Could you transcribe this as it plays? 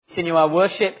Continue our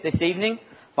worship this evening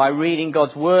by reading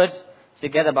God's Word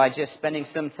together, by just spending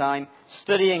some time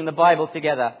studying the Bible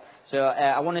together. So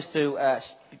I want us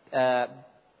to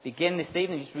begin this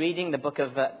evening just reading the book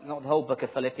of, not the whole book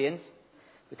of Philippians.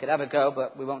 We could have a go,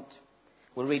 but we won't.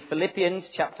 We'll read Philippians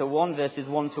chapter 1, verses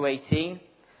 1 to 18.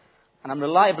 And I'm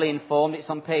reliably informed it's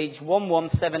on page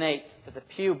 1178 for the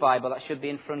Pew Bible that should be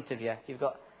in front of you. You've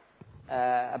got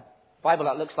a Bible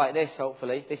that looks like this,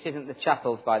 hopefully. This isn't the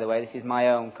chapel's, by the way. This is my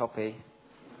own copy.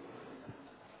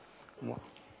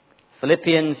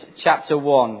 Philippians chapter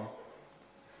 1,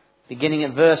 beginning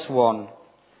at verse 1.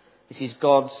 This is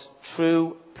God's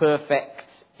true, perfect,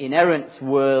 inerrant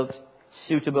word,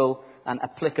 suitable and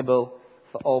applicable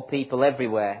for all people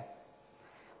everywhere.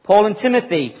 Paul and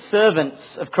Timothy,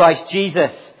 servants of Christ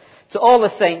Jesus, to all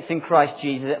the saints in Christ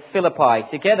Jesus at Philippi,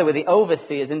 together with the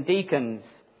overseers and deacons.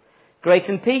 Grace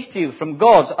and peace to you from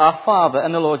God our Father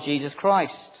and the Lord Jesus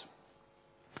Christ.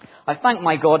 I thank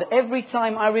my God every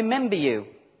time I remember you.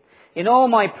 In all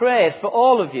my prayers for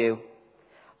all of you,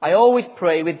 I always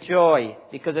pray with joy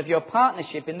because of your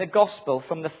partnership in the gospel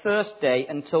from the first day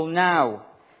until now,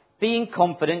 being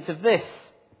confident of this,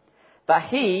 that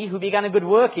he who began a good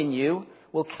work in you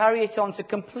will carry it on to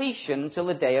completion until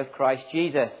the day of Christ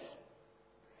Jesus.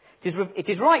 It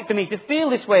is right for me to feel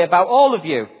this way about all of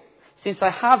you, since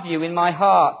I have you in my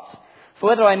heart. For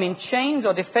whether I'm in chains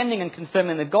or defending and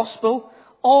confirming the gospel,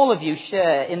 all of you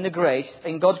share in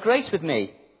God's grace with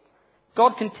me.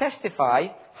 God can testify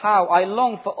how I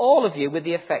long for all of you with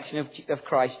the affection of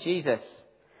Christ Jesus.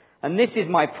 And this is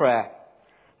my prayer,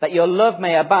 that your love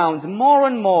may abound more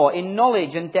and more in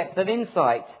knowledge and depth of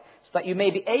insight, so that you may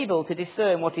be able to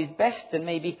discern what is best and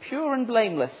may be pure and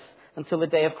blameless until the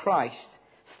day of Christ,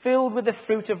 filled with the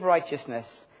fruit of righteousness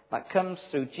that comes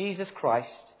through Jesus Christ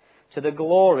to the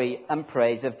glory and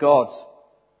praise of God.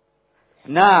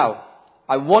 Now,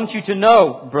 I want you to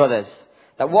know, brothers,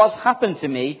 that what's happened to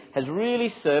me has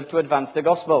really served to advance the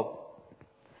gospel.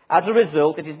 As a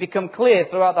result, it has become clear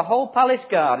throughout the whole palace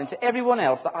guard and to everyone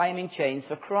else that I am in chains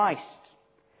for Christ.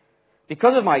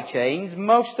 Because of my chains,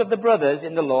 most of the brothers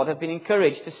in the Lord have been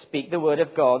encouraged to speak the word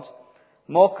of God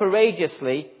more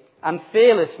courageously and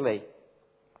fearlessly.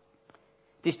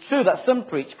 It is true that some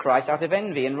preach Christ out of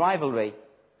envy and rivalry,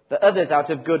 but others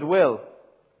out of goodwill.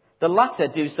 The latter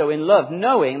do so in love,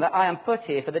 knowing that I am put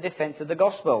here for the defense of the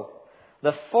gospel.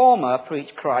 The former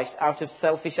preach Christ out of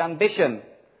selfish ambition,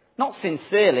 not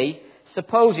sincerely,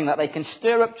 supposing that they can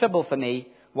stir up trouble for me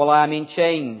while I am in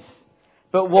chains.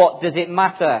 But what does it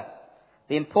matter?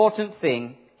 The important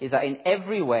thing is that in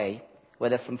every way,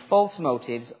 whether from false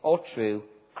motives or true,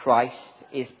 Christ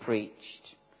is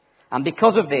preached. And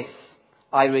because of this,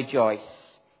 I rejoice.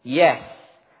 Yes,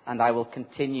 and I will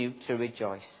continue to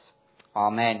rejoice.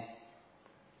 Amen.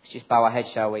 Let's just bow our heads,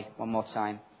 shall we? One more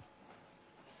time.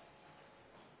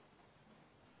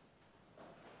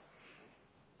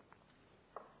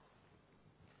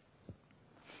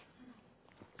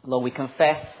 Lord, we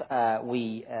confess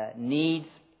we need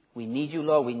you,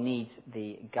 Lord. We need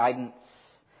the guidance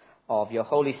of your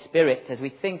Holy Spirit as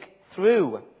we think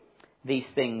through these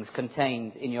things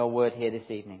contained in your word here this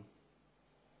evening.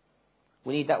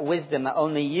 We need that wisdom that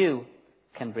only you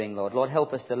can bring, Lord. Lord,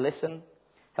 help us to listen.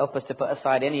 Help us to put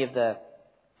aside any of the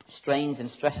strains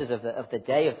and stresses of the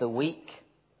day, of the week.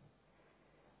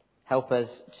 Help us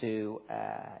to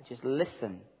just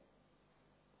listen.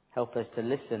 Help us to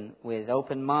listen with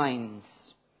open minds,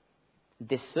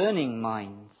 discerning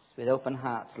minds, with open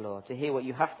hearts, Lord, to hear what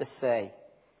you have to say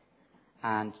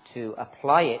and to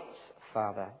apply it,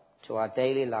 Father, to our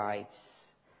daily lives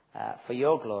for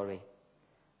your glory.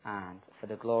 And for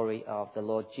the glory of the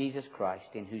Lord Jesus Christ,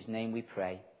 in whose name we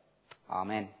pray.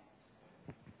 Amen.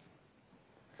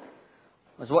 I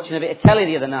was watching a bit of telly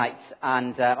the other night,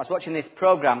 and I was watching this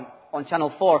programme on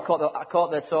Channel 4. I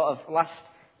caught the sort of last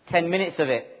 10 minutes of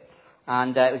it.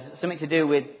 And it was something to do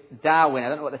with Darwin. I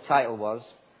don't know what the title was.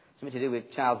 Something to do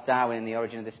with Charles Darwin and the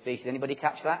origin of the species. Anybody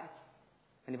catch that?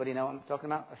 Anybody know what I'm talking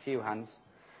about? A few hands.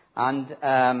 And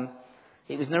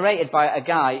it was narrated by a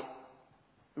guy,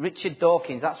 Richard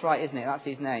Dawkins. That's right, isn't it? That's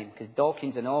his name. Because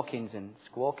Dawkins and Hawkins and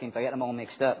Squawkins, I get them all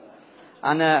mixed up.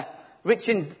 And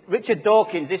Richard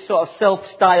Dawkins, this sort of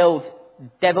self-styled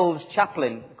devil's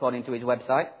chaplain, according to his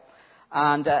website.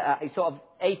 And he's sort of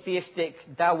atheistic,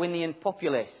 Darwinian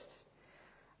populist.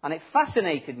 And it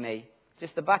fascinated me,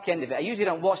 just the back end of it. I usually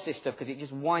don't watch this stuff because it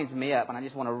just winds me up and I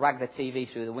just want to rag the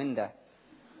TV through the window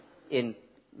in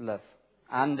love.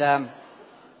 And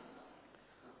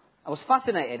I was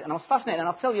fascinated, and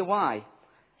I'll tell you why.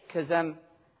 Because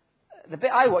the bit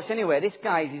I watched anyway, this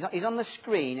guy, he's on the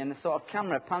screen and the sort of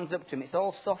camera pans up to him. It's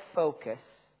all soft focus.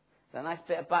 a nice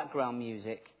bit of background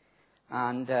music.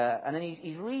 And then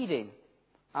he's reading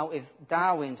out of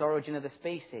Darwin's Origin of the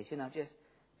Species, just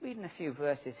reading a few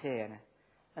verses here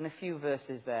and a few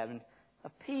verses there, and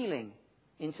appealing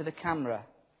into the camera,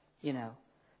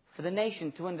 for the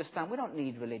nation to understand we don't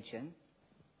need religion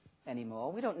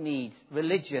anymore. We don't need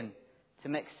religion to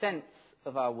make sense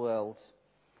of our world.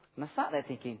 And I sat there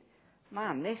thinking,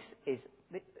 man, this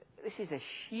is a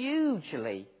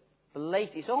hugely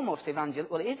blatant, it's almost it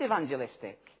is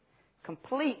evangelistic.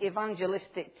 Complete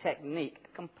evangelistic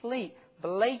technique, complete,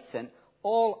 blatant,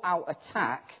 all-out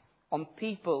attack on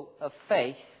people of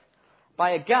faith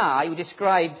by a guy who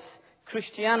describes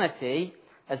Christianity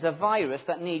as a virus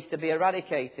that needs to be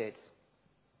eradicated.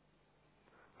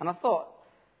 And I thought,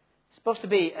 he's supposed to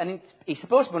be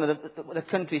one of the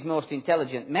country's most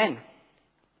intelligent men.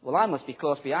 Well, I must be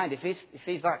close behind if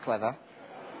he's that clever.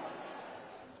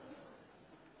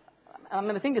 I'm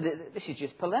going to think this is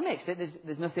just polemics.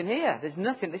 There's nothing here. There's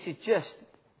nothing. This is just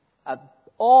an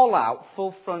all-out,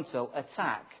 full frontal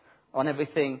attack on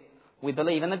everything we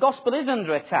believe. And the gospel is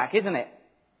under attack, isn't it?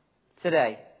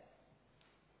 Today.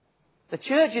 The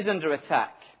church is under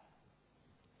attack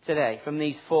today from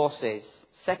these forces.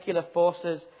 Secular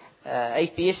forces,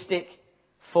 atheistic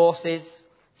forces.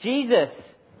 Jesus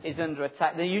is under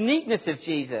attack. The uniqueness of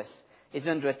Jesus is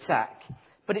under attack.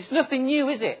 But it's nothing new,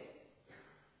 is it?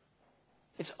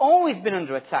 It's always been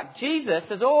under attack. Jesus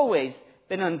has always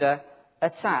been under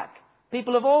attack.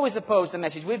 People have always opposed the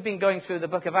message. We've been going through the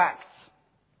book of Acts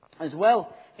as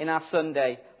well in our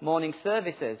Sunday morning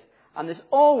services. And there's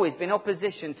always been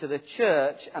opposition to the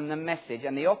church and the message.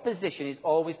 And the opposition is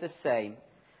always the same.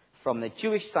 From the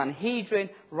Jewish Sanhedrin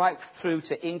right through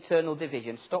to internal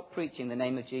division. Stop preaching the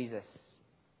name of Jesus.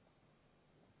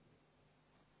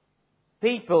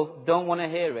 People don't want to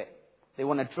hear it. They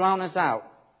want to drown us out.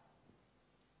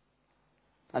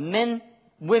 And men,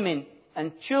 women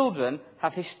and children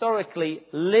have historically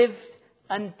lived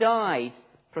and died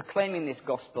proclaiming this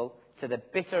gospel to the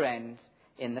bitter end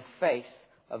in the face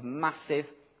of massive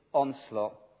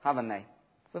onslaught, haven't they?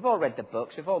 We've all read the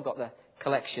books. We've all got the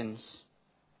collections.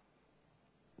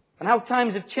 And how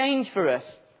times have changed for us.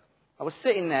 I was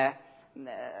sitting there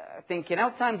thinking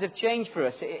how times have changed for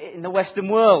us in the Western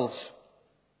world.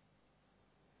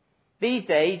 These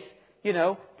days,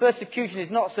 persecution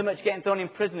is not so much getting thrown in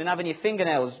prison and having your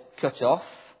fingernails cut off.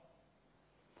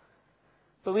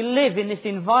 But we live in this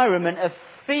environment of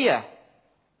fear.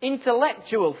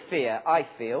 Intellectual fear, I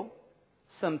feel,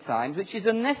 sometimes, which is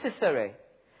unnecessary.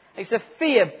 It's a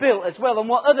fear built as well on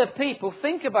what other people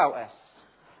think about us.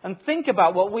 And think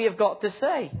about what we have got to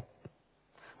say.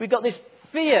 We've got this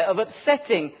fear of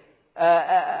upsetting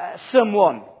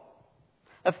someone.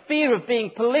 A fear of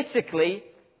being politically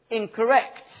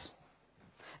incorrect.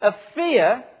 A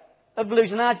fear of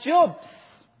losing our jobs.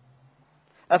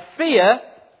 A fear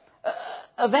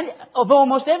of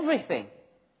almost everything.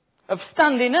 Of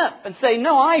standing up and saying,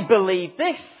 no, I believe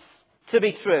this to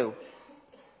be true.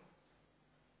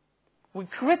 We're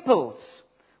crippled.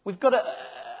 We've got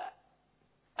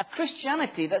a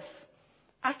Christianity that's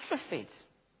atrophied.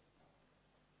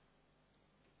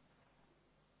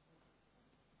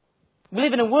 We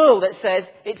live in a world that says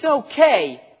it's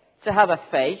okay to have a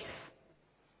faith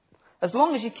as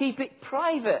long as you keep it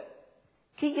private.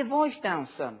 Keep your voice down,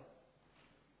 son.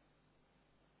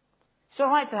 It's all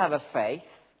right to have a faith,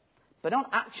 but don't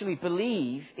actually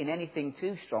believe in anything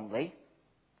too strongly,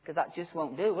 because that just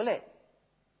won't do, will it?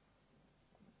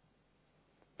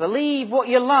 Believe what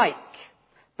you like,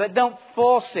 but don't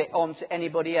force it onto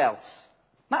anybody else.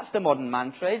 That's the modern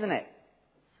mantra, isn't it?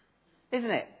 Isn't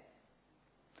it?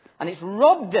 And it's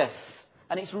robbed us,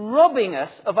 and it's robbing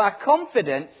us of our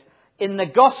confidence in the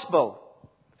gospel.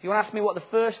 If you want to ask me what the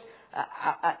first,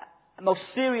 most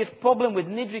serious problem with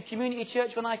Niddry Community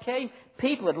Church when I came,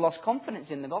 people had lost confidence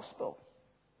in the gospel.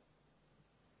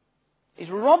 It's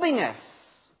robbing us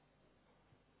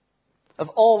of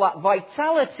all that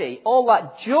vitality, all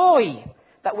that joy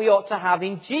that we ought to have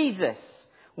in Jesus.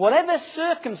 Whatever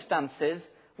circumstances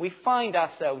we find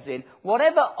ourselves in,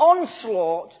 whatever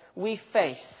onslaught we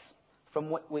face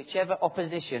from whichever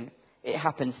opposition it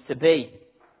happens to be.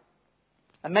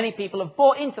 And many people have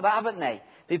bought into that, haven't they?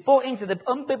 They've bought into the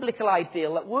unbiblical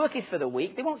ideal that work is for the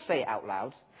weak. They won't say it out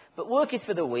loud, but work is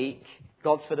for the weak,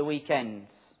 God's for the weekends.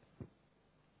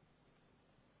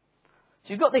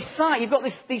 So you've got this side, you've got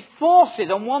these forces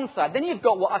on one side. Then you've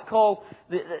got what I call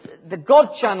the God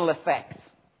channel effect.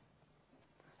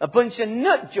 A bunch of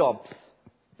nut jobs.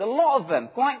 A lot of them,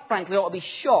 quite frankly, ought to be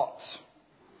shot.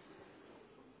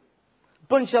 A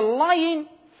bunch of lying,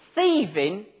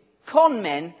 thieving con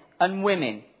men and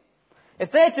women.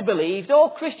 If they're to be believed,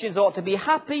 all Christians ought to be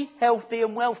happy, healthy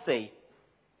and wealthy.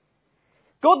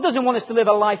 God doesn't want us to live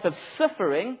a life of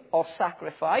suffering or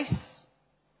sacrifice.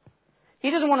 He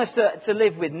doesn't want us to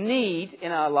live with need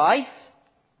in our life.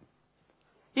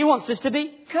 He wants us to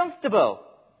be comfortable,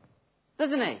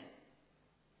 doesn't he?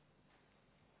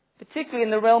 Particularly in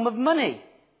the realm of money.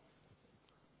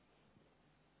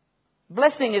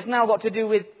 Blessing has now got to do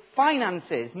with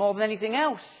finances more than anything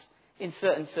else in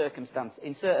certain circumstances,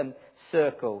 in certain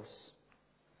circles.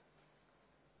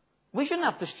 We shouldn't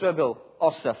have to struggle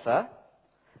or suffer.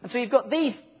 And so you've got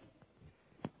these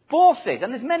forces,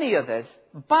 and there's many others,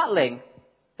 battling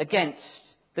against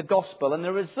the gospel. And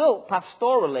the result,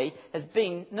 pastorally, has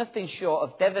been nothing short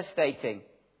of devastating.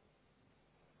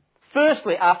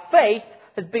 Firstly, our faith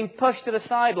has been pushed to the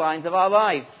sidelines of our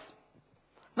lives.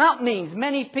 That means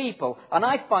many people, and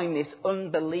I find this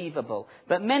unbelievable,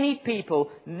 but many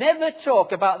people never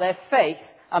talk about their faith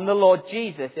and the Lord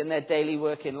Jesus in their daily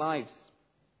working lives.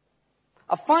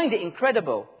 I find it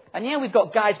incredible. And yeah, we've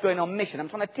got guys going on mission. I'm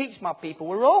trying to teach my people.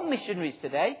 We're all missionaries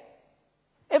today.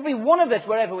 Every one of us,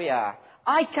 wherever we are.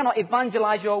 I cannot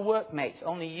evangelize your workmates.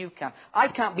 Only you can. I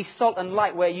can't be salt and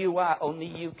light where you are. Only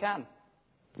you can.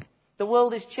 The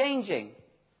world is changing,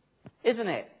 isn't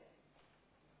it?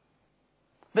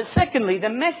 But secondly, the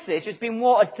message has been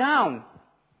watered down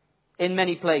in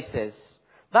many places.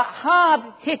 That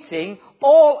hard-hitting,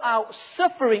 all-out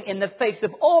suffering in the face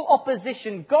of all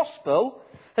opposition gospel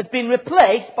has been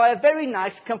replaced by a very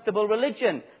nice, comfortable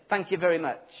religion. Thank you very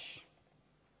much.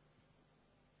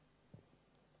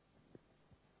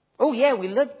 Oh yeah, we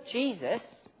love Jesus.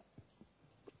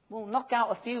 We'll knock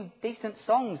out a few decent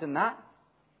songs and that.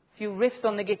 A few riffs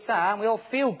on the guitar and we all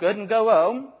feel good and go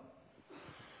home.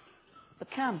 But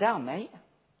calm down, mate.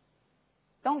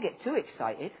 Don't get too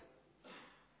excited.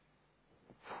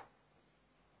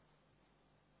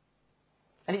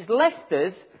 And it's left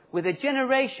us with a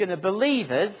generation of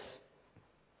believers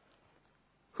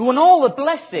who want all the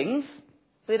blessings,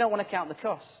 but they don't want to count the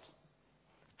cost.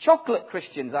 Chocolate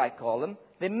Christians, I call them.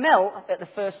 They melt at the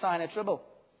first sign of trouble.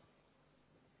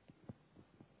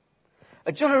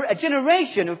 A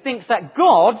generation who thinks that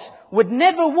God would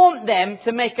never want them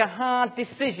to make a hard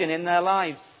decision in their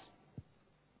lives.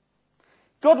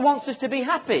 God wants us to be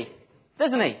happy,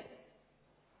 doesn't he?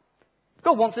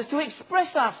 God wants us to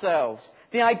express ourselves.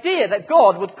 The idea that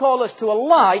God would call us to a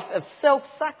life of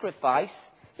self-sacrifice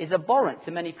is abhorrent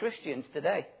to many Christians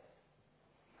today.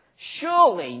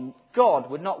 Surely God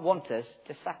would not want us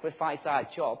to sacrifice our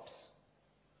jobs,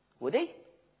 would he?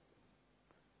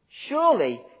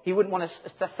 Surely he wouldn't want us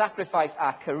to sacrifice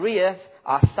our careers,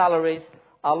 our salaries,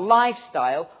 our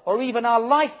lifestyle, or even our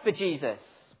life for Jesus.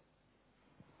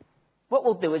 What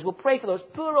we'll do is we'll pray for those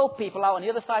poor old people out on the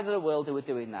other side of the world who are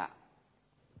doing that.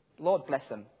 Lord bless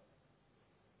them.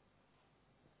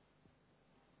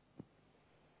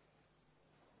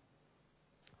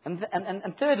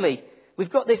 And thirdly, we've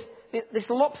got this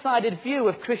lopsided view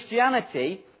of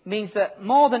Christianity means that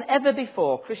more than ever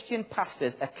before, Christian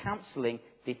pastors are counselling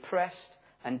depressed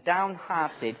and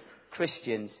downhearted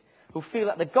Christians who feel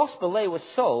that the gospel they were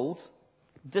sold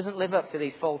doesn't live up to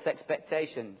these false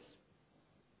expectations.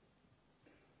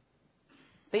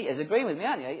 Peter's agreeing with me,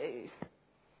 aren't you?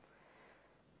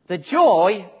 The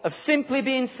joy of simply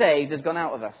being saved has gone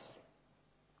out of us.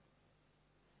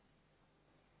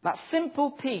 That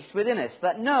simple peace within us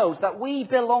that knows that we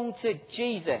belong to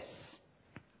Jesus.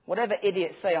 Whatever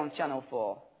idiots say on Channel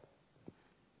 4.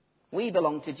 We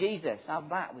belong to Jesus. Have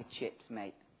that with chips,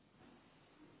 mate.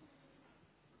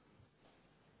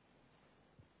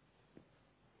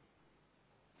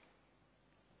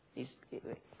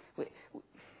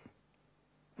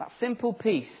 That simple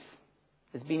peace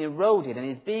has been eroded and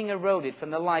is being eroded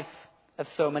from the life of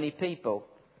so many people.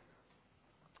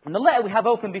 And the letter we have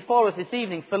open before us this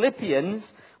evening, Philippians,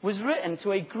 was written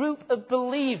to a group of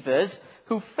believers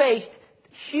who faced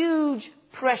huge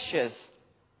pressures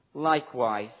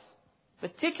likewise,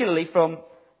 particularly from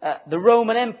the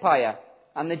Roman Empire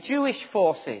and the Jewish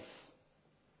forces,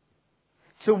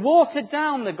 to water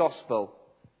down the gospel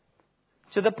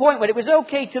to the point where it was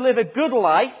okay to live a good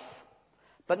life,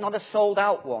 but not a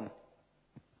sold-out one.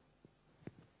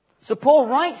 So Paul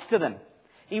writes to them.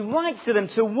 He writes to them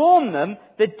to warn them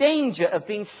the danger of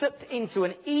being sucked into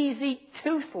an easy,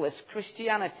 toothless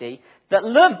Christianity that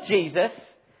loved Jesus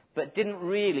but didn't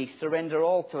really surrender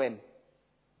all to him.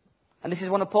 And this is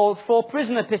one of Paul's 4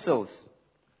 prison epistles.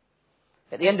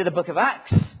 At the end of the book of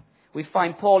Acts, we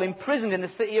find Paul imprisoned in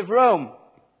the city of Rome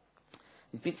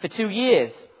for 2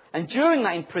 years. And during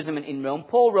that imprisonment in Rome,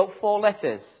 Paul wrote 4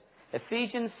 letters.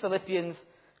 Ephesians, Philippians,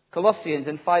 Colossians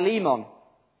and Philemon.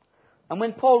 And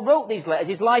when Paul wrote these letters,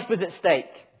 his life was at stake.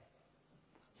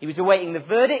 He was awaiting the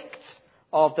verdict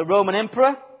of the Roman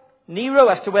Emperor, Nero,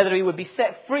 as to whether he would be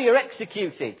set free or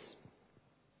executed.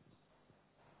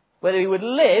 Whether he would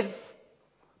live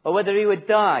or whether he would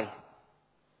die.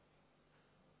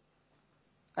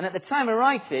 And at the time of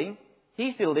writing,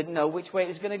 he still didn't know which way it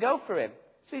was going to go for him.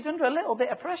 So he's under a little bit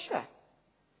of pressure.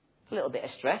 A little bit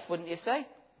of stress, wouldn't you say?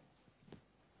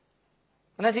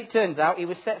 And as it turns out, he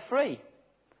was set free.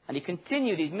 And he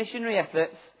continued his missionary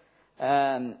efforts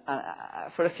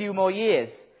for a few more years.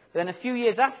 But then a few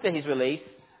years after his release,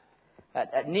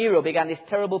 Nero began this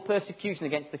terrible persecution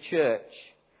against the church.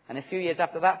 And a few years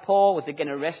after that, Paul was again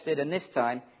arrested, and this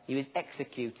time he was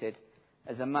executed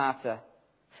as a martyr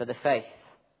for the faith.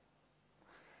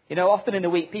 You know, often in the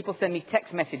week, people send me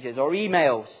text messages or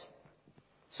emails.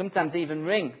 Sometimes they even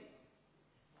ring.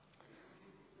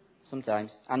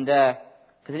 Sometimes. And because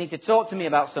they need to talk to me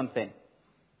about something.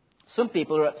 Some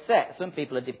people are upset. Some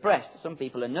people are depressed. Some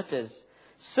people are nutters.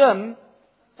 Some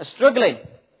are struggling.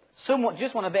 Some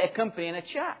just want a bit of company and a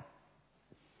chat.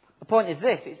 The point is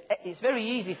this. It's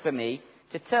very easy for me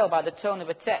to tell by the tone of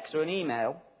a text or an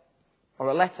email or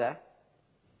a letter.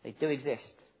 They do exist.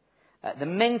 The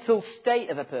mental state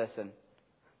of a person.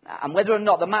 And whether or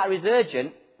not the matter is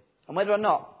urgent. And whether or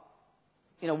not,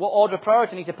 what order of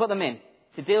priority I need to put them in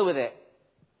to deal with it.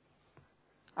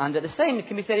 And the same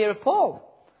can be said here of Paul.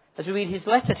 As we read his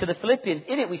letter to the Philippians,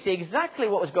 in it we see exactly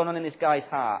what was going on in this guy's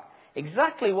heart.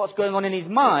 Exactly what's going on in his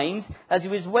mind as he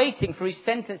was waiting for his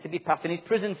sentence to be passed in his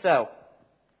prison cell.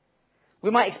 We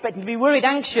might expect him to be worried,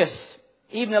 anxious,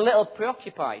 even a little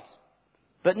preoccupied.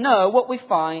 But no, what we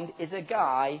find is a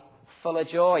guy full of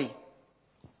joy.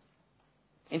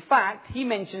 In fact, he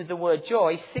mentions the word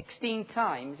joy 16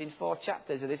 times in 4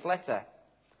 chapters of this letter.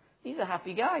 He's a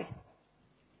happy guy.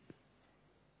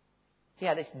 He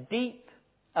had this deep,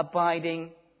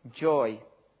 abiding joy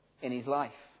in his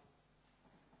life.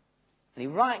 And he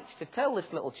writes to tell this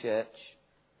little church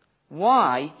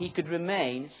why he could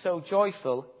remain so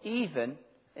joyful even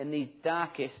in these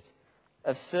darkest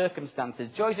of circumstances.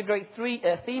 Joy is a great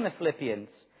theme of Philippians.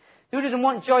 Who doesn't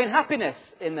want joy and happiness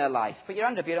in their life? Put your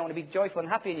hand up if you don't want to be joyful and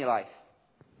happy in your life.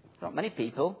 Not many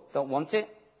people don't want it.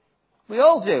 We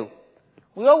all do.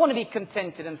 We all want to be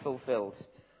contented and fulfilled.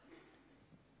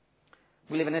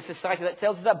 We live in a society that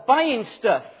tells us that buying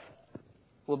stuff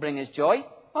will bring us joy,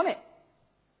 won't it?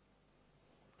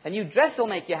 A new dress will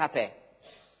make you happy.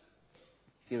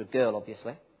 If you're a girl,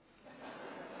 obviously.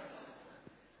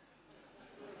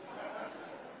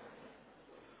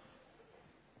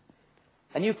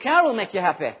 A new car will make you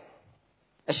happy.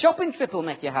 A shopping trip will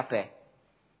make you happy.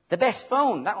 The best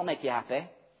phone, that will make you happy.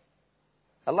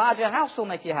 A larger house will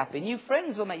make you happy. New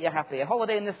friends will make you happy. A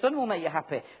holiday in the sun will make you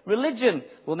happy. Religion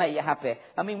will make you happy.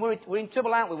 I mean, we're in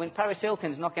trouble, aren't we, when Paris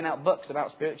Hilton's knocking out books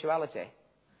about spirituality?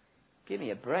 Give me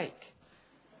a break.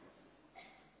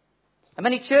 And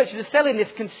many churches are selling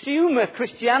this consumer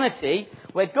Christianity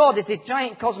where God is this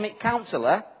giant cosmic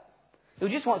counselor who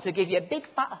just wants to give you a big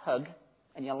fat hug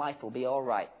and your life will be all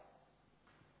right.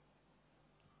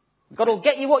 God will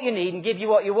get you what you need and give you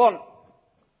what you want.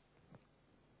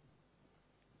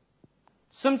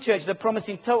 Some churches are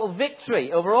promising total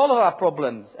victory over all of our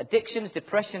problems. Addictions,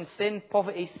 depression, sin,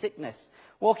 poverty, sickness.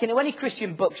 Walk into any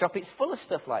Christian bookshop, it's full of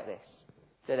stuff like this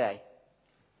today.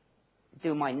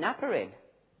 Do my napper in.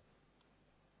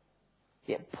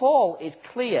 Yet Paul is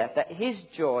clear that his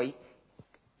joy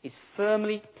is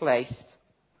firmly placed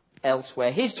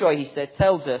elsewhere. His joy, he said,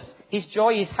 tells us, his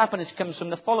joy, his happiness comes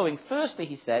from the following. Firstly,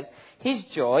 he says, his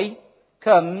joy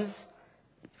comes,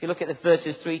 if you look at the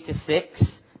verses 3 to 6,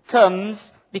 comes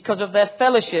because of their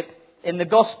fellowship in the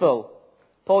gospel.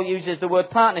 Paul uses the word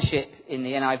partnership in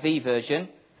the NIV version,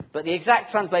 but the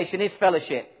exact translation is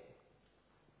fellowship.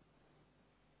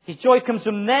 His joy comes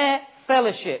from their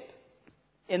fellowship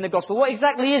in the gospel. What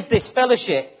exactly is this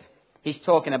fellowship he's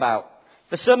talking about?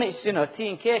 For some it's, tea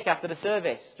and cake after the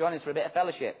service. Join us for a bit of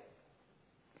fellowship.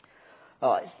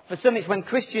 For some it's when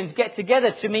Christians get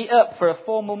together to meet up for a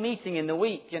formal meeting in the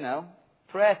week,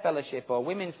 prayer fellowship or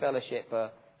women's fellowship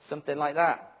or something like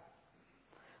that.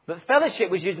 But fellowship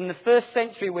was used in the first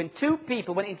century when two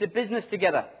people went into business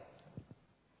together.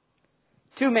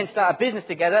 Two men start a business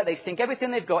together. They sink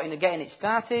everything they've got into getting it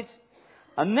started.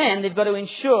 And then they've got to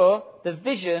ensure the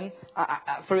vision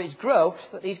for its growth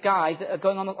that these guys are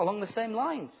going on along the same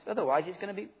lines. Otherwise, it's going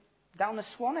to be down the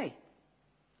Swanee.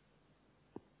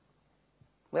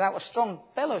 Without a strong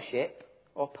fellowship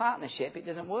or partnership, it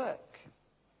doesn't work.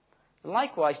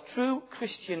 Likewise, true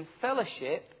Christian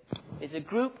fellowship is a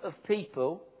group of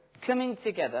people coming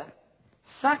together,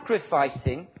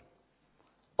 sacrificing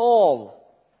all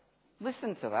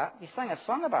Listen to that. You sang a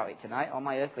song about it tonight. All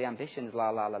my earthly ambitions, la,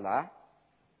 la, la, la.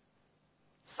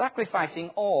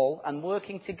 Sacrificing all and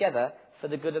working together for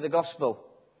the good of the gospel.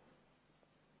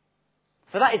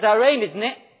 For that is our aim, isn't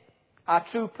it? Our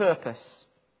true purpose.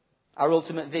 Our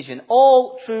ultimate vision.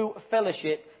 All true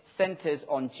fellowship centres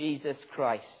on Jesus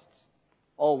Christ.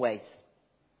 Always.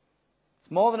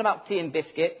 It's more than about tea and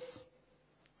biscuits.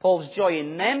 Paul's joy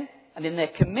in them and in their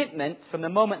commitment from the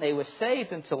moment they were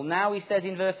saved until now, he says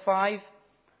in verse 5,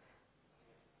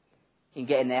 in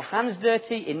getting their hands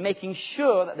dirty, in making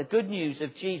sure that the good news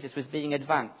of Jesus was being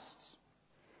advanced.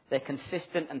 Their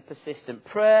consistent and persistent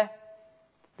prayer,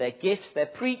 their gifts, their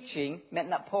preaching meant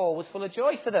that Paul was full of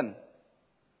joy for them.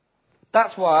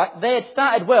 That's why they had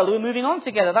started well, they were moving on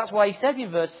together. That's why he says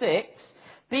in verse 6,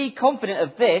 be confident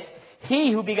of this,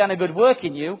 he who began a good work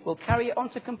in you will carry it on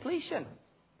to completion.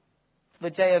 The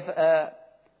day of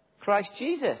Christ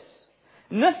Jesus.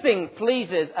 Nothing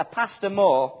pleases a pastor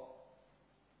more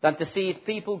than to see his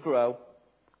people grow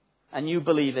and new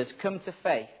believers come to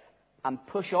faith and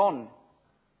push on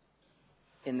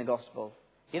in the gospel.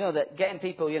 You know, that getting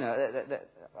people, I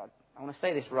want to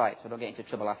say this right so I don't get into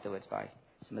trouble afterwards by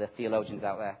some of the theologians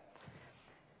out there.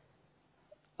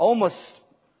 Almost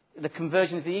the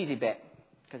conversion is the easy bit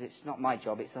because it's not my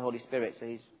job, it's the Holy Spirit. So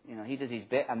he does his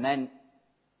bit, and then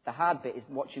the hard bit is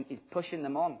pushing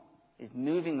them on, is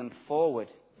moving them forward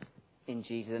in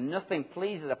Jesus. And nothing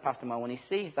pleases a pastor more when he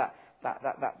sees that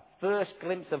first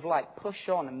glimpse of light. Push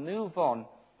on and move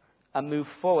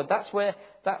forward. That's where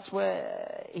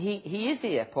he is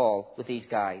here, Paul, with these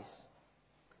guys.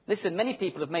 Listen, many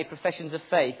people have made professions of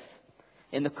faith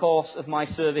in the course of my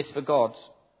service for God.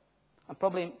 And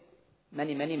probably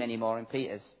many, many, many more in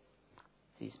Peter's.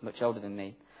 He's much older than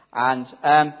me. And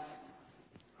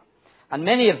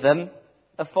many of them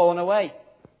have fallen away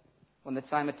when the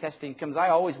time of testing comes. I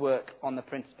always work on the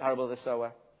parable of the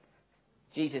sower.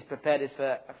 Jesus prepared us for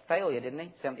a failure, didn't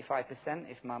he? 75%,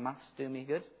 if my maths do me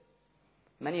good.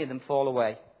 Many of them fall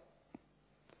away.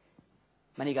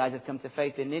 Many guys have come to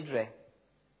faith in Niddrie.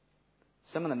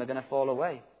 Some of them are going to fall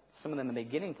away. Some of them are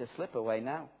beginning to slip away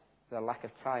now. The lack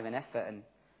of time and effort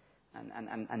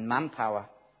and manpower.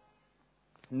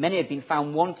 Many have been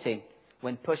found wanting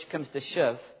when push comes to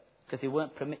shove because they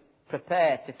weren't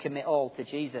prepared to commit all to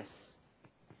Jesus.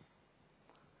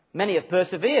 Many have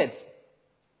persevered.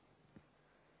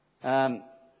 One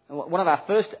of our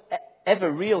first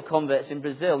ever real converts in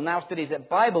Brazil now studies at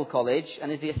Bible college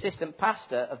and is the assistant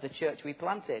pastor of the church we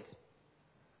planted.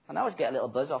 And I always get a little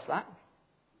buzz off that.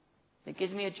 It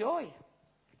gives me a joy.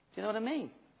 Do you know what I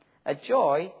mean? A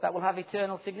joy that will have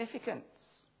eternal significance.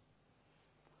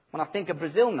 When I think of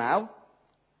Brazil now,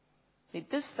 it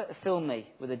does fill me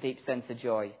with a deep sense of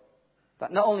joy.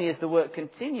 That not only is the work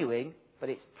continuing, but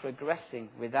it's progressing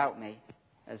without me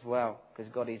as well. Because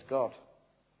God is God.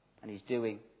 And He's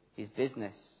doing His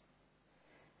business.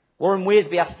 Warren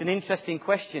Wiersbe asked an interesting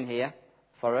question here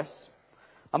for us.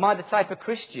 Am I the type of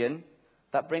Christian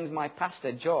that brings my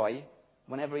pastor joy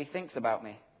whenever he thinks about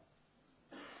me?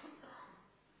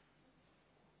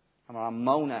 Am I a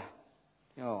moaner?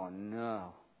 Oh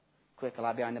no. Quick, I'll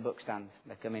hide behind the bookstand.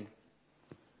 They're coming.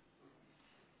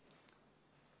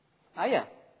 Are you?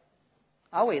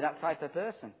 Are we that type of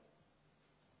person?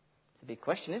 It's a big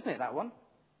question, isn't it, that one?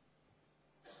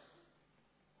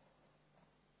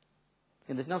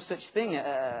 And there's no such thing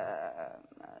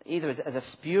either as a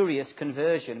spurious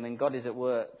conversion when God is at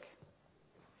work.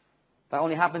 That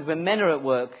only happens when men are at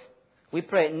work. We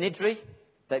pray at Niddrie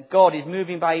that God is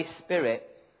moving by His Spirit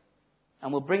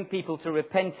and will bring people to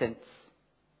repentance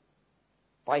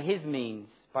by His means,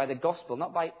 by the gospel,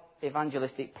 not by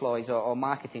evangelistic ploys or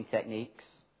marketing techniques.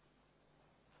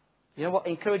 You know what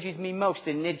encourages me most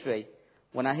in Niddrie?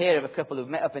 When I hear of a couple who've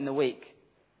met up in the week.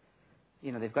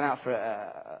 You know, they've gone out for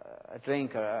a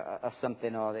drink or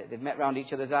something, or they've met round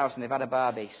each other's house and they've had a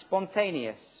barbie.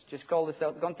 Spontaneous. Just called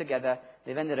themselves, gone together.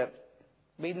 They've ended up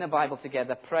reading the Bible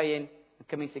together, praying and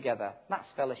coming together. That's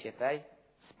fellowship, eh?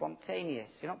 Spontaneous.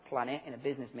 You don't plan it in a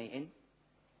business meeting.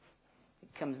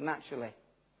 It comes naturally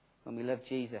when we love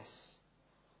Jesus.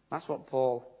 That's what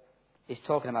Paul is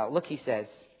talking about. Look, he says,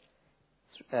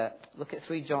 look at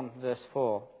 3 John verse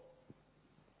 4.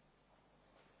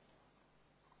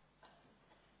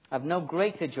 I have no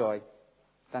greater joy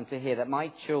than to hear that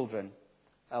my children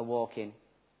are walking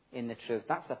in the truth.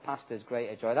 That's the pastor's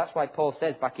greater joy. That's why Paul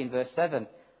says back in verse 7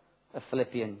 of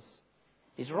Philippians,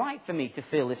 it's right for me to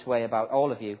feel this way about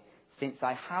all of you, since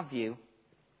I have you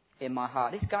in my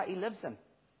heart. This guy, he loves them.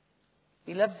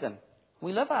 He loves them.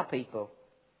 We love our people.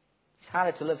 It's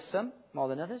harder to love some more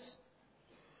than others,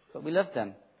 but we love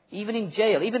them. Even in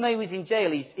jail, even though he was in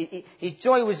jail, his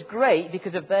joy was great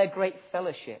because of their great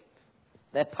fellowship,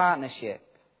 their partnership.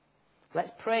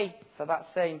 Let's pray for that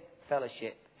same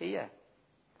fellowship here,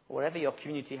 wherever your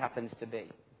community happens to be.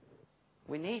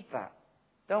 We need that,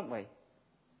 don't we?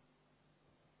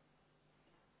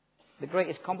 The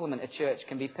greatest compliment a church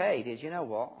can be paid is, you know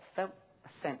what, I felt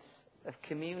a sense of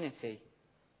community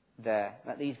there,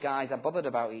 that these guys are bothered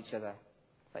about each other.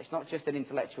 That it's not just an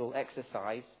intellectual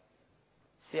exercise.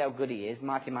 See how good he is,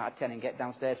 mark him out of 10 and get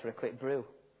downstairs for a quick brew.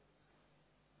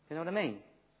 You know what I mean?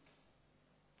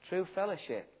 True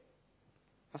fellowship.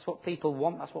 That's what people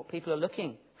want, that's what people are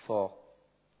looking for.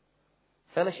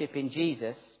 Fellowship in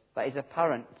Jesus that is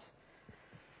apparent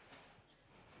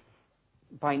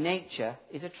by nature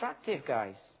is attractive,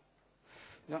 guys.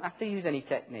 You don't have to use any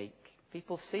technique.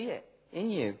 People see it in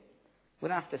you. We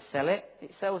don't have to sell it.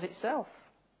 It sells itself.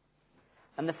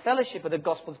 And the fellowship of the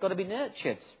gospel has got to be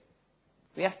nurtured.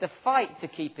 We have to fight to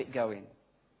keep it going.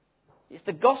 It's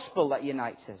the gospel that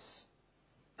unites us.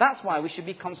 That's why we should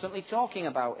be constantly talking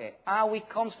about it. Are we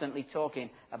constantly talking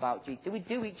about Jesus? Do we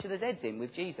do each other's heads in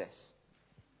with Jesus?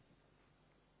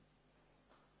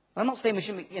 I'm not saying we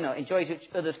shouldn't, enjoy each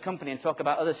other's company and talk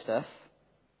about other stuff.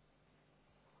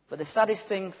 But the saddest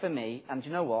thing for me, and do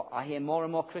you know what? I hear more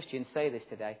and more Christians say this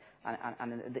today,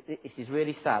 and this is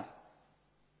really sad,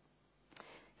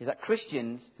 is that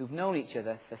Christians who've known each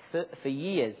other for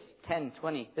years, 10,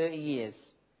 20, 30 years,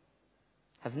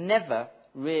 have never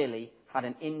really had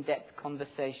an in-depth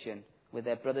conversation with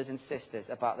their brothers and sisters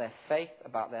about their faith,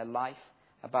 about their life,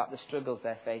 about the struggles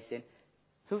they're facing.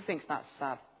 Who thinks that's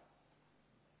sad?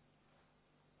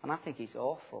 And I think it's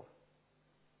awful.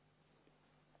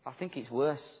 I think it's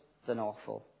worse than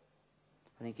awful.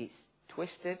 I think it's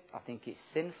twisted. I think it's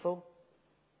sinful.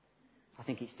 I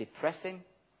think it's depressing.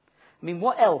 I mean,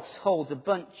 what else holds a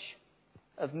bunch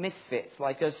of misfits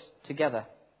like us together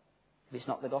if it's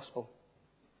not the gospel?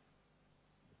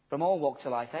 From all walks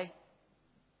of life, eh?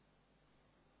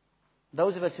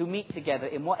 Those of us who meet together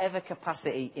in whatever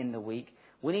capacity in the week,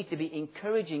 we need to be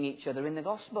encouraging each other in the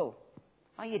gospel.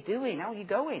 How are you doing? How are you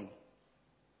going?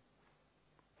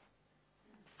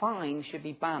 Fine should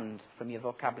be banned from your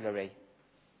vocabulary.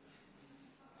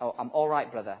 Oh, I'm all right,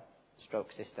 brother,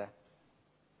 stroke sister.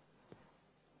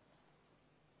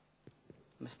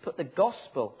 We must put the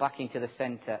gospel back into the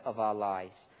centre of our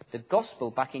lives. The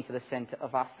gospel back into the centre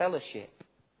of our fellowship.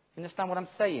 You understand what I'm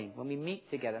saying? When we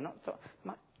meet together, not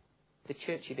the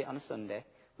churchy bit on a Sunday,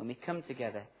 when we come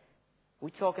together, we're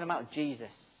talking about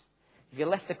Jesus. If you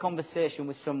left a conversation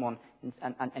with someone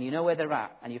and you know where they're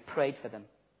at and you've prayed for them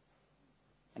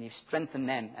and you've strengthened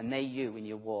them and they you in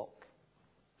your walk,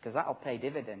 because that'll pay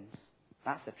dividends.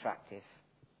 That's attractive.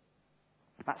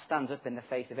 That stands up in the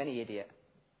face of any idiot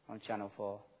on Channel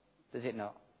 4. Does it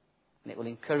not? And it will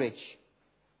encourage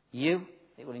you.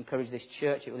 It will encourage this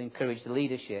church. It will encourage the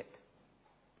leadership.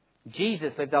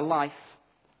 Jesus lived a life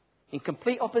in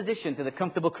complete opposition to the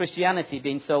comfortable Christianity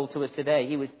being sold to us today.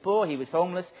 He was poor, he was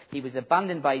homeless, he was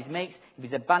abandoned by his mates, he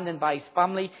was abandoned by his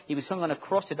family, he was hung on a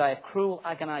cross to die a cruel,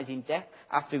 agonizing death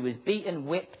after he was beaten,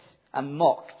 whipped and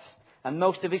mocked, and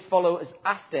most of his followers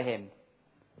after him.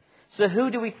 So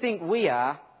who do we think we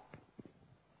are?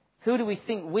 Who do we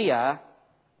think we are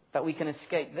that we can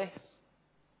escape this?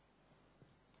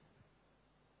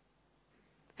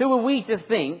 Who are we to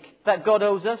think that God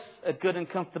owes us a good and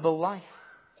comfortable life?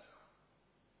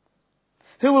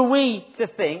 Who are we to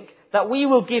think that we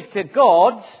will give to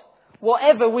God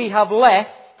whatever we have left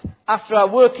after our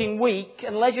working week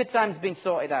and leisure time's been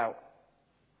sorted out?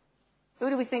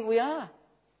 Who do we think we are?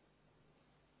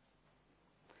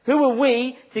 Who are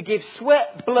we to give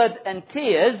sweat, blood and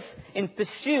tears in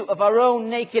pursuit of our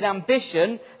own naked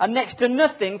ambition and next to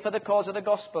nothing for the cause of the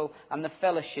gospel and the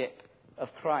fellowship of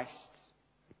Christ?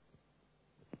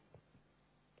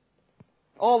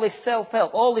 All this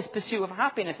self-help, all this pursuit of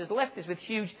happiness has left us with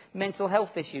huge mental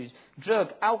health issues,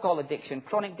 drug, alcohol addiction,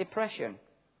 chronic depression.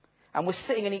 And we're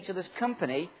sitting in each other's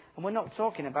company and we're not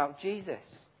talking about Jesus.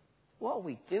 What are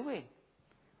we doing?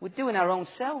 We're doing our own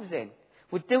selves in.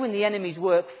 We're doing the enemy's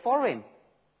work for him.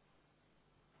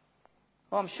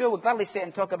 Well, I'm sure we'll gladly sit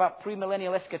and talk about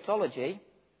premillennial eschatology,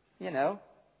 But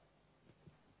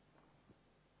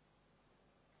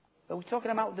we're talking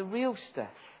about the real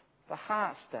stuff, the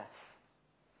heart stuff.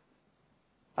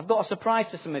 I've got a surprise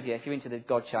for some of you if you're into the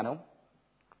God channel.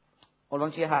 Hold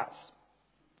on to your hats.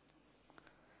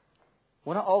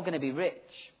 We're not all going to be rich.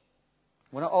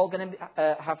 We're not all going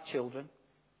to have children.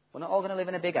 We're not all going to live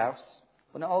in a big house.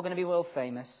 We're not all going to be world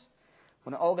famous.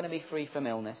 We're not all going to be free from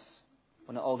illness.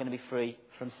 We're not all going to be free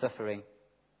from suffering.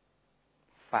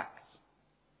 Fact.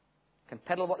 Can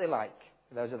peddle what they like.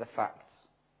 Those are the facts.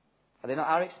 Are they not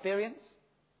our experience?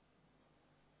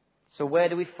 So where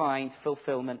do we find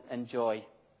fulfillment and joy?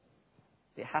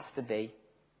 It has to be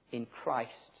in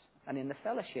Christ and in the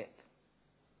fellowship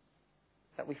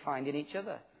that we find in each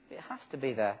other. It has to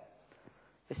be there.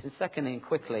 Listen, secondly and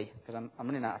quickly, because I'm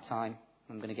running out of time.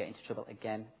 I'm going to get into trouble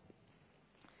again.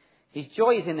 His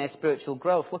joy is in their spiritual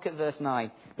growth. Look at verse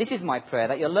 9. This is my prayer,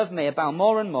 that your love may abound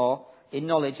more and more in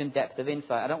knowledge and depth of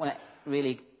insight. I don't want to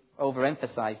really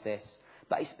overemphasize this,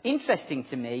 but it's interesting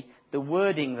to me, the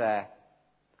wording there.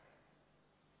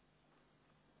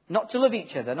 Not to love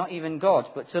each other, not even God,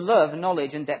 but to love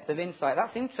knowledge and depth of insight.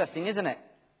 That's interesting, isn't it?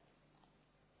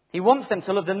 He wants them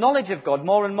to love the knowledge of God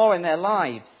more and more in their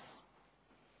lives.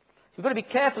 We've got to be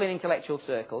careful in intellectual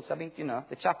circles. I mean,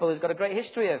 the chapel has got a great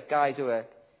history of guys who are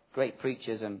great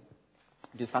preachers and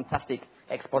do fantastic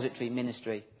expository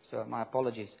ministry. So my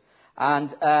apologies.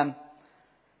 And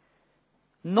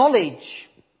knowledge,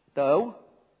 though,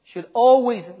 should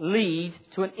always lead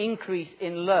to an increase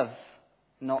in love,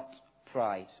 not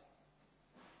pride.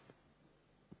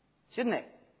 Shouldn't it?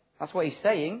 That's what he's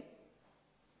saying.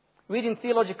 Reading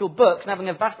theological books and having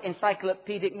a vast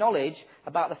encyclopedic knowledge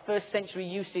about the first century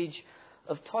usage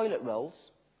of toilet rolls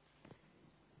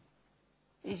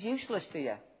is useless to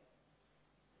you.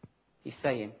 He's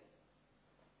saying,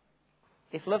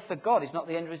 if love for God is not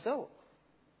the end result.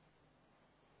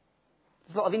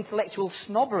 There's a lot of intellectual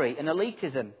snobbery and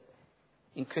elitism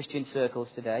in Christian circles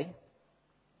today.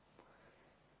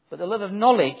 But the love of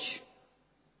knowledge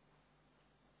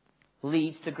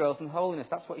leads to growth and holiness.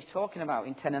 That's what he's talking about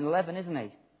in 10 and 11, isn't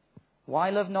he?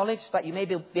 Why love knowledge? So that you may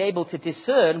be able to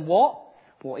discern what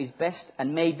is best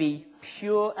and may be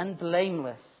pure and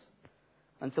blameless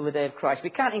until the day of Christ. We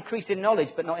can't increase in knowledge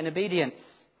but not in obedience.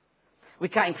 We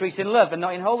can't increase in love and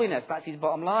not in holiness. That's his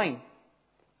bottom line.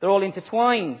 They're all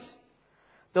intertwined.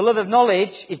 The love of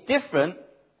knowledge is different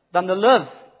than the love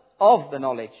of the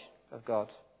knowledge of God.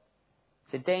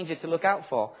 It's a danger to look out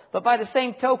for. But by the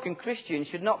same token, Christians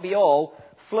should not be all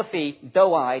fluffy,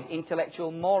 doe-eyed,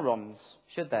 intellectual morons,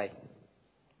 should they?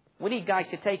 We need guys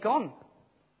to take on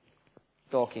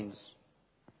Dawkins.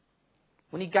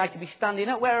 We need guys to be standing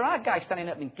up. Where are our guys standing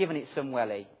up and giving it some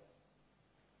welly?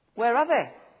 Where are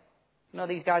they?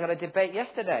 These guys had a debate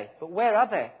yesterday, but where are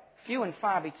they? Few and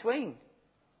far between.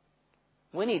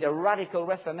 We need a radical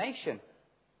reformation,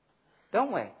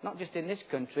 don't we? Not just in this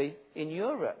country, in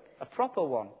Europe. A proper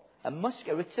one. A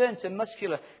return to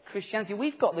muscular Christianity.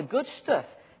 We've got the good stuff.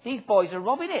 These boys are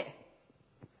robbing it.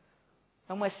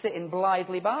 And we're sitting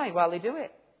blithely by while they do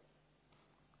it.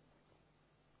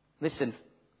 Listen,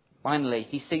 finally,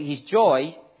 his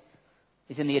joy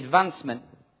is in the advancement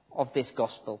of this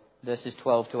gospel. Verses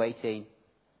 12 to 18.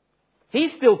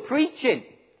 He's still preaching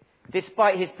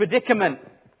despite his predicament.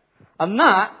 And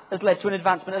that has led to an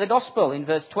advancement of the gospel in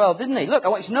verse 12, didn't he? Look, I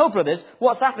want you to know, brothers,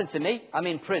 what's happened to me, I'm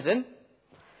in prison,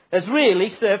 has really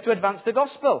served to advance the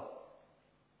gospel.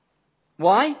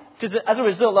 Why? Because as a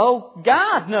result, the whole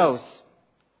guard knows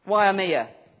why I'm here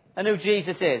and who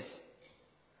Jesus is.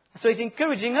 So he's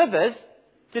encouraging others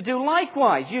to do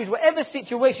likewise. Use whatever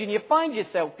situation you find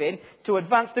yourself in to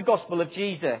advance the gospel of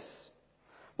Jesus.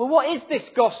 Well, what is this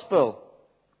gospel?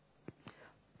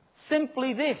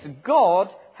 Simply this: God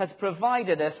has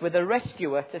provided us with a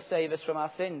rescuer to save us from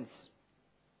our sins.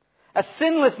 A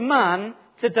sinless man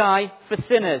to die for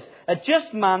sinners. A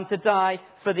just man to die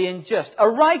for the unjust. A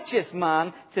righteous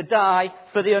man to die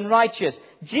for the unrighteous.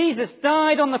 Jesus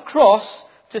died on the cross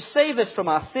to save us from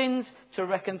our sins, to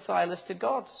reconcile us to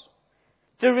God.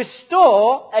 To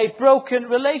restore a broken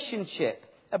relationship,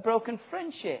 a broken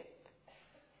friendship.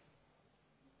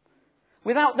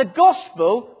 Without the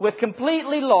gospel, we're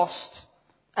completely lost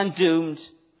and doomed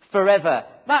forever.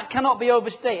 That cannot be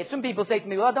overstated. Some people say to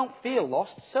me, well, I don't feel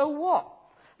lost. So what?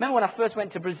 Remember when I first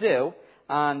went to Brazil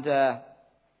and I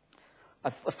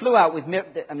flew out with,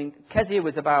 Kezia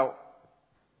was about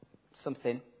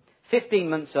 15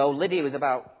 months old. Lydia was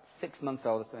about 6 months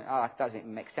old or something. That doesn't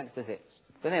make sense, does it?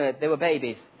 But anyway, they were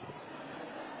babies.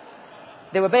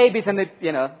 They were babies and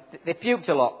they puked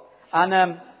a lot.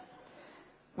 And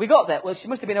we got there. Well, she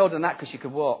must have been older than that because she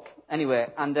could walk. Anyway,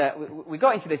 and we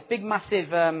got into this big, massive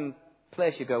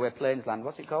place you go where planes land.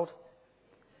 What's it called?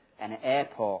 An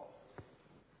airport.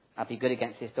 I'd be good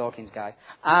against this Dawkins guy.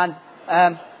 And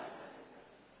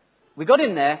we got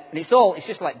in there, and it's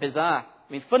just like bizarre.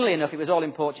 I mean, funnily enough, it was all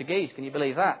in Portuguese. Can you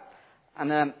believe that?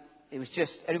 And it was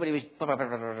just, everybody was, blah, blah, blah,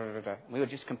 blah, blah, blah. We were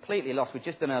just completely lost. We'd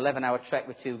just done an 11-hour trek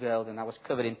with 2 girls, and I was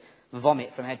covered in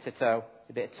vomit from head to toe.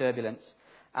 A bit of turbulence.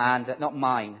 And not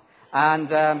mine.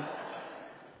 And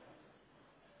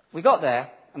we got there,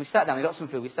 And we sat down, we got some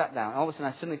food, we sat down, and all of a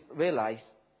sudden I suddenly realised,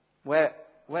 where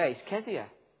is Kezia?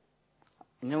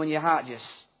 You know when your heart just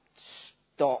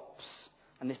stops,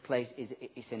 and this place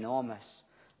it's enormous,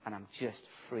 and I'm just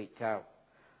freaked out.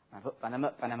 And I'm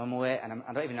up, and I'm away, and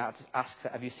I don't even know how to ask,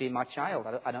 have you seen my child?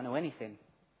 I don't know anything.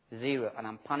 Zero. And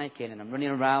I'm panicking, and I'm running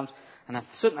around, and I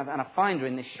find her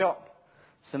in this shop.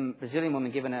 Some Brazilian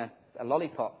woman giving her a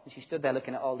lollipop, and she stood there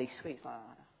looking at all these sweets like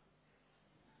that.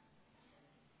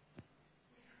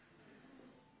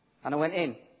 And I went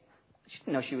in. She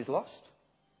didn't know she was lost.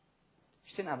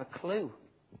 She didn't have a clue.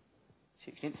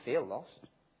 She didn't feel lost.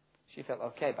 She felt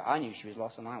okay, but I knew she was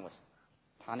lost, and I was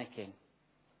panicking.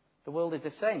 The world is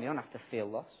the same. You don't have to feel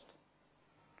lost.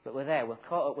 But we're there. We're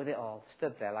caught up with it all.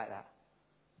 Stood there like that.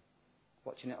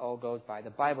 Watching it all go by.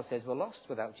 The Bible says we're lost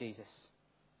without Jesus.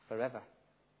 Forever.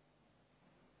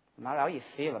 No matter how you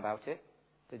feel about it,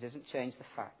 that doesn't change the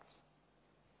facts.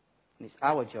 And it's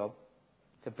our job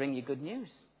to bring you good news.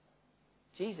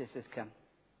 Jesus has come.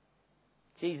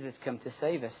 Jesus has come to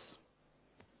save us.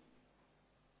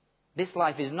 This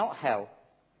life is not hell,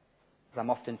 as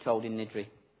I'm often told in Niddrie.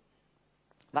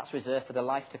 That's reserved for the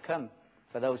life to come,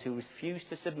 for those who refuse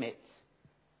to submit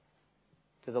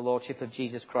to the Lordship of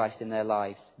Jesus Christ in their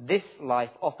lives. This life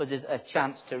offers us a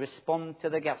chance to respond to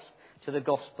the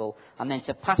gospel and then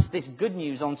to pass this good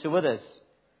news on to others.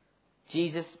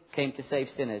 Jesus came to save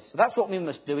sinners. So that's what we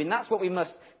must do, and that's what we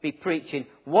must be preaching,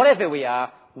 whatever we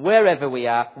are, wherever we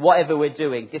are, whatever we're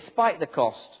doing, despite the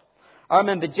cost. I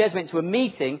remember Jez went to a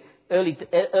meeting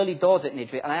early doors at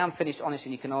Niddrie, and I am finished,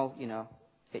 honestly, you can all,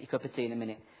 get your cup of tea in a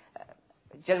minute.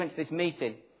 Jez went to this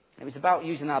meeting. It was about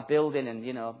using our building and,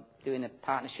 doing a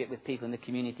partnership with people in the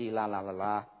community,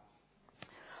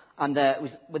 And it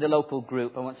was with a local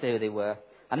group. I won't say who they were.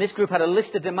 And this group had a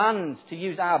list of demands to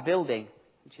use our building,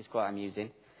 which is quite amusing.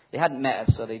 They hadn't met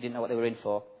us, so they didn't know what they were in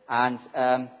for. And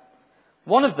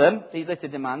one of them, these list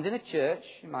of demands in a church,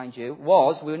 mind you,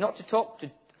 was we were not to talk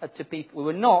to people. We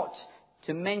were not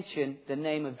to mention the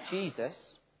name of Jesus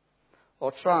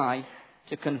or try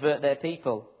to convert their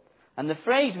people. And the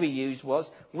phrase we used was,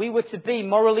 we were to be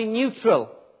morally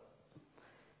neutral.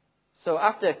 So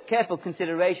after careful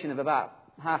consideration of about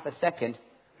half a second,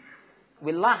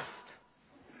 we laughed.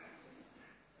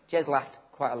 Jez laughed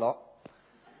quite a lot.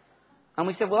 And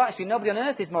we said, well, actually, nobody on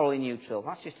earth is morally neutral.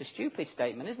 That's just a stupid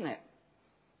statement, isn't it?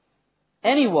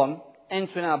 Anyone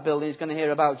entering our building is going to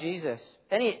hear about Jesus.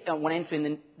 Anyone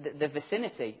entering the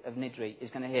vicinity of Niddrie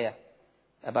is going to hear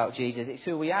about Jesus. It's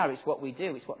who we are. It's what we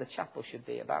do. It's what the chapel should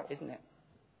be about, isn't it?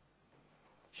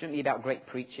 It shouldn't be about great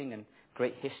preaching and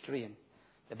great history and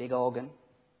the big organ.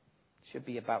 It should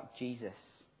be about Jesus.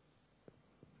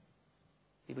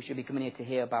 People should be coming here to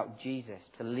hear about Jesus,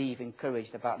 to leave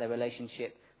encouraged about their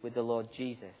relationship with the Lord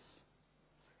Jesus.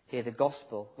 Hear the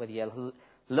gospel, whether you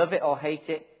love it or hate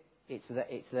it, it's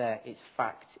there, it's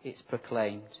fact, it's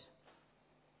proclaimed.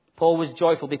 Paul was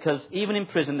joyful because even in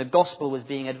prison the gospel was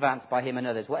being advanced by him and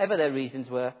others. Whatever their reasons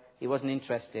were, he wasn't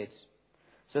interested.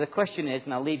 So the question is,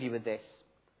 and I'll leave you with this,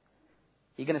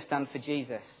 are you going to stand for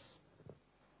Jesus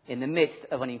in the midst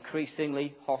of an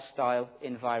increasingly hostile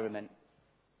environment?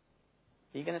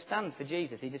 Are you going to stand for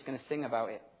Jesus? Are you just going to sing about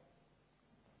it?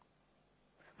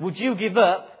 Would you give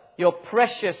up your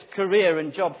precious career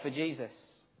and job for Jesus?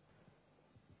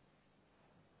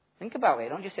 Think about it.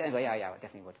 Don't just say, yeah, I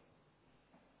definitely would.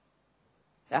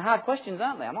 They're hard questions,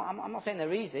 aren't they? I'm not saying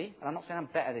they're easy, and I'm not saying I'm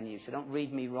better than you, so don't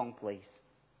read me wrong, please.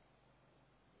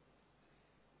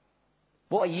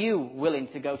 What are you willing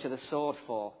to go to the sword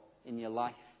for in your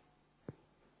life?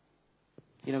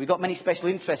 We've got many special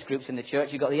interest groups in the church.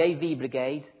 You've got the AV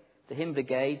Brigade, the Hymn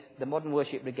Brigade, the Modern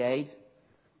Worship Brigade,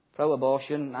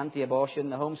 pro-abortion, anti-abortion,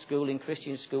 the homeschooling,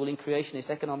 Christian schooling, creationist,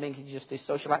 economic justice,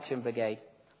 social action brigade.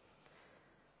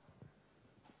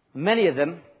 Many of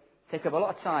them take up a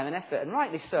lot of time and effort, and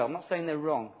rightly so. I'm not saying they're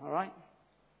wrong, all right?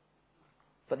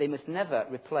 But they must never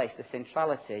replace the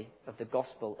centrality of the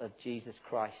gospel of Jesus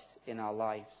Christ in our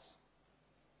lives.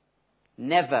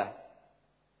 Never.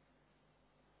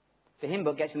 If the hymn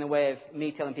book gets in the way of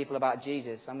me telling people about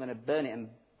Jesus, I'm going to burn it and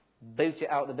boot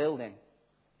it out of the building.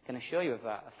 I can assure you of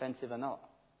that, offensive or not.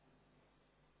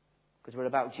 Because we're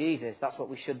about Jesus. That's what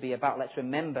we should be about. Let's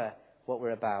remember what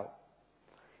we're about.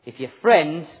 If your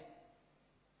friends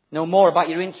know more about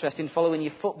your interest in following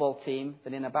your football team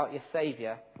than in about your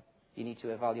Saviour, you need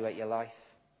to evaluate your life.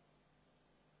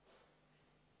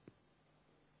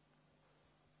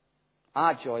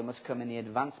 Our joy must come in the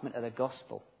advancement of the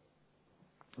gospel.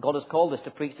 God has called us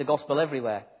to preach the gospel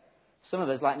everywhere. Some of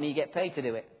us, like me, get paid to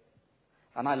do it.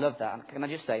 And I love that. And can I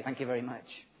just say, thank you very much.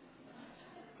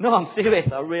 No, I'm serious.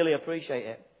 I really appreciate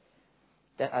it.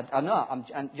 I know,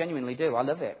 I genuinely do. I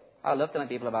love it. I love telling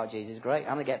people about Jesus. It's great.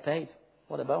 I'm going to get paid.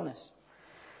 What a bonus.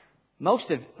 Most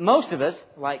of us,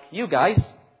 like you guys,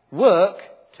 work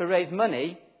to raise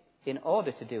money in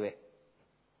order to do it.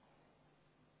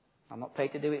 I'm not paid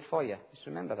to do it for you. Just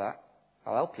remember that.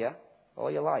 I'll help you all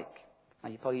you like.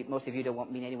 And most of you don't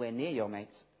want me anywhere near your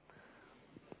mates.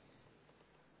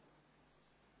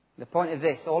 The point of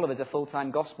this, all of us are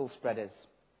full-time gospel spreaders.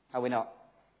 Are we not?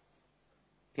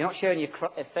 If you're not sharing your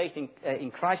faith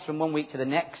in Christ from one week to the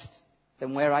next,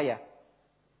 then where are you?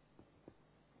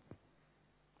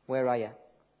 Where are you?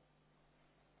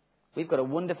 We've got a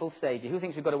wonderful Saviour. Who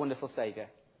thinks we've got a wonderful Saviour?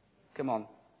 Come on.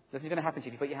 Nothing's going to happen to you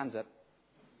if you put your hands up.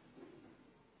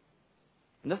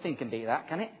 Nothing can beat that,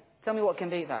 can it? Tell me what can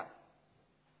beat that.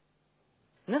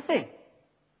 Nothing.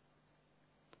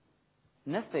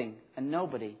 Nothing and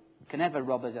nobody can ever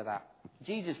rob us of that.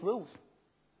 Jesus rules.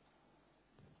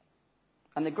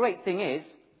 And the great thing is,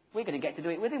 we're going to get to do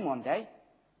it with him one day.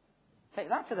 Take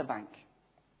that to the bank.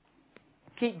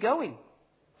 Keep going.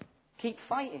 Keep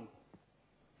fighting.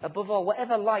 Above all,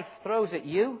 whatever life throws at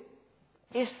you,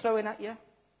 is throwing at you,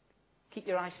 keep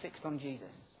your eyes fixed on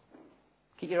Jesus.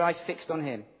 Keep your eyes fixed on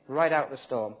him. Ride out the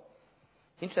storm.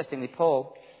 Interestingly,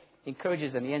 Paul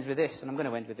encourages them. He ends with this, and I'm going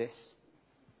to end with this.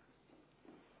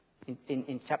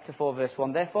 In chapter 4, verse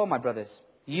 1, therefore, my brothers,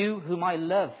 you whom I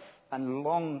love and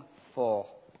long for,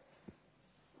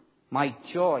 my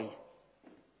joy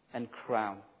and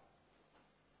crown,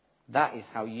 that is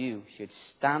how you should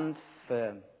stand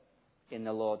firm in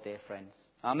the Lord, dear friends.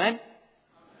 Amen?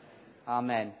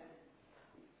 Amen.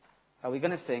 Are we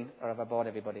going to sing, or have I bored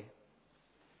everybody?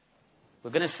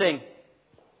 We're going to sing.